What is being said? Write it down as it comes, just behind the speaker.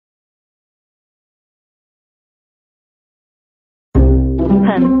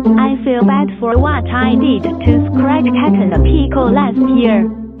I feel bad for what I did to Scratch Cat and Pico last year.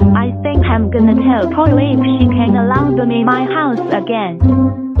 I think I'm gonna tell Coral if she can allow them in my house again.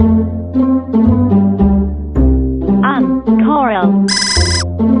 Coral.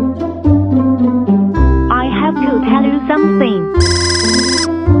 I have to tell you something.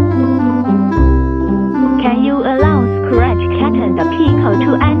 Can you allow Scratch Cat and Pico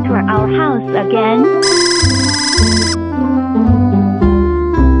to enter our house again?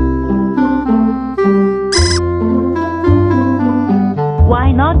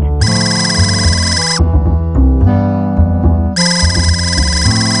 Why not?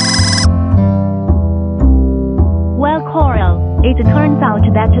 Well, Coral, it turns out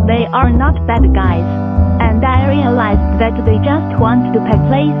that they are not bad guys. And I realized that they just want to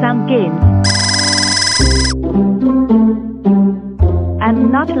play some games.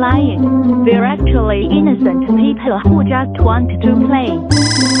 I'm not lying. They're actually innocent people who just want to play.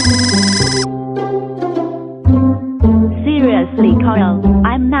 Seriously, Coral,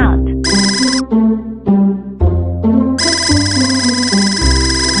 I'm not.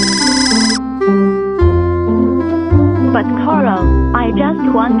 But Coral, I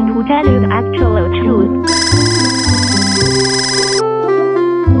just want to tell you the actual truth.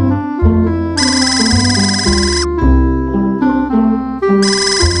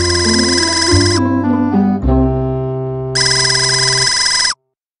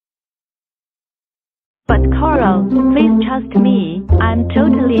 But Coral, please trust me, I'm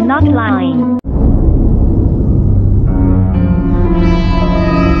totally not lying.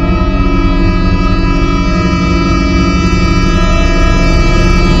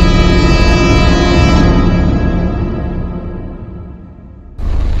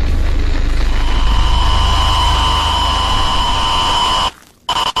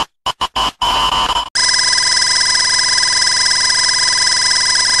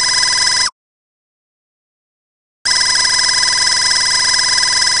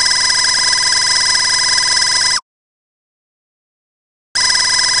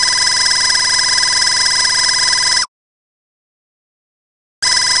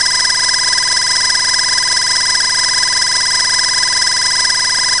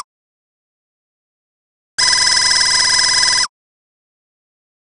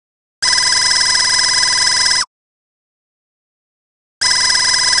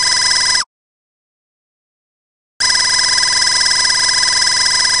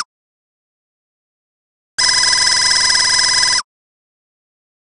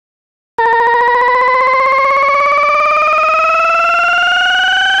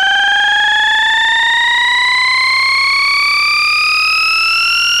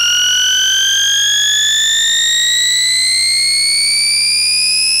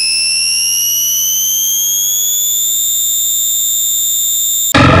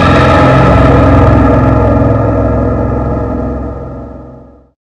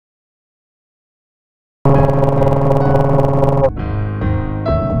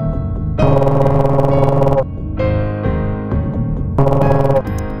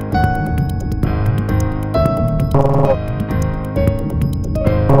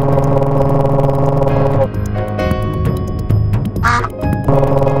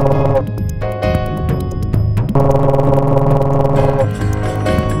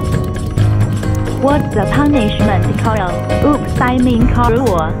 What's the punishment, Coral? Oops, I mean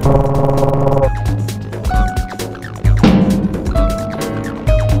Coral.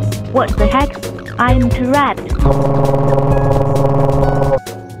 What the heck? I'm trapped.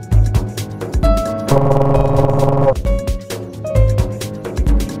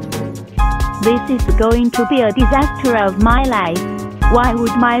 This is going to be a disaster of my life. Why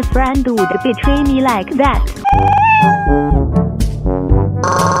would my friend would betray me like that?